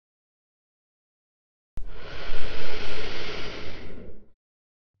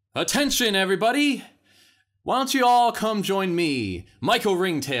Attention, everybody! Why don't you all come join me, Michael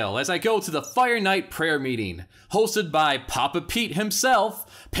Ringtail, as I go to the Fire Night prayer meeting, hosted by Papa Pete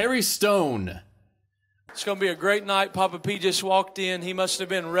himself, Perry Stone. It's going to be a great night. Papa Pete just walked in. He must have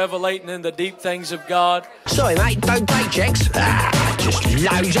been revelating in the deep things of God. Sorry, mate, don't paychecks. Just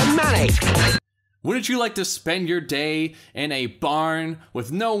loads of money. Wouldn't you like to spend your day in a barn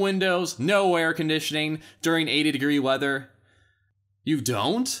with no windows, no air conditioning during 80-degree weather? You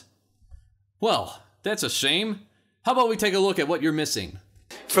don't? Well, that's a shame. How about we take a look at what you're missing?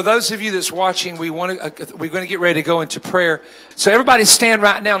 For those of you that's watching, we're going to get ready to go into prayer. So everybody stand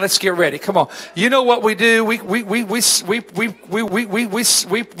right now. Let's get ready. Come on. You know what we do? We're going to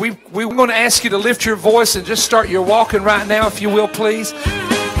ask you to lift your voice and just start your walking right now, if you will, please.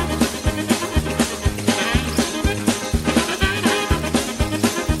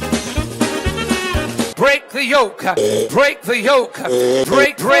 Break the yoke, break the yoke,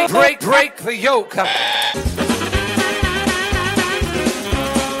 break the yoke.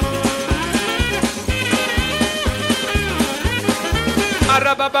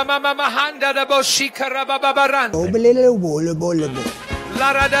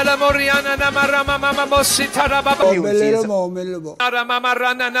 Lara della Moriana Namarama Mama Mositara Baba.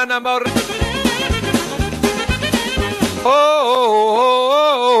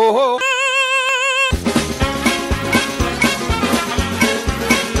 Oh.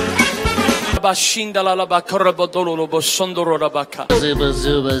 That's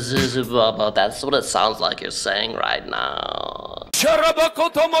what it sounds like you're saying right now. Break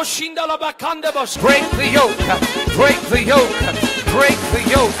the yoke, break the yoke, break the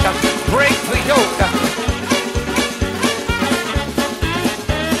yoke, break the yoke.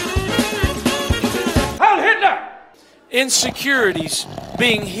 Heil Hitler! Insecurities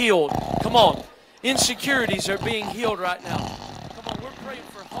being healed. Come on. Insecurities are being healed right now. Come on, we're praying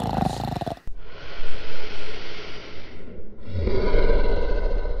for wholeness.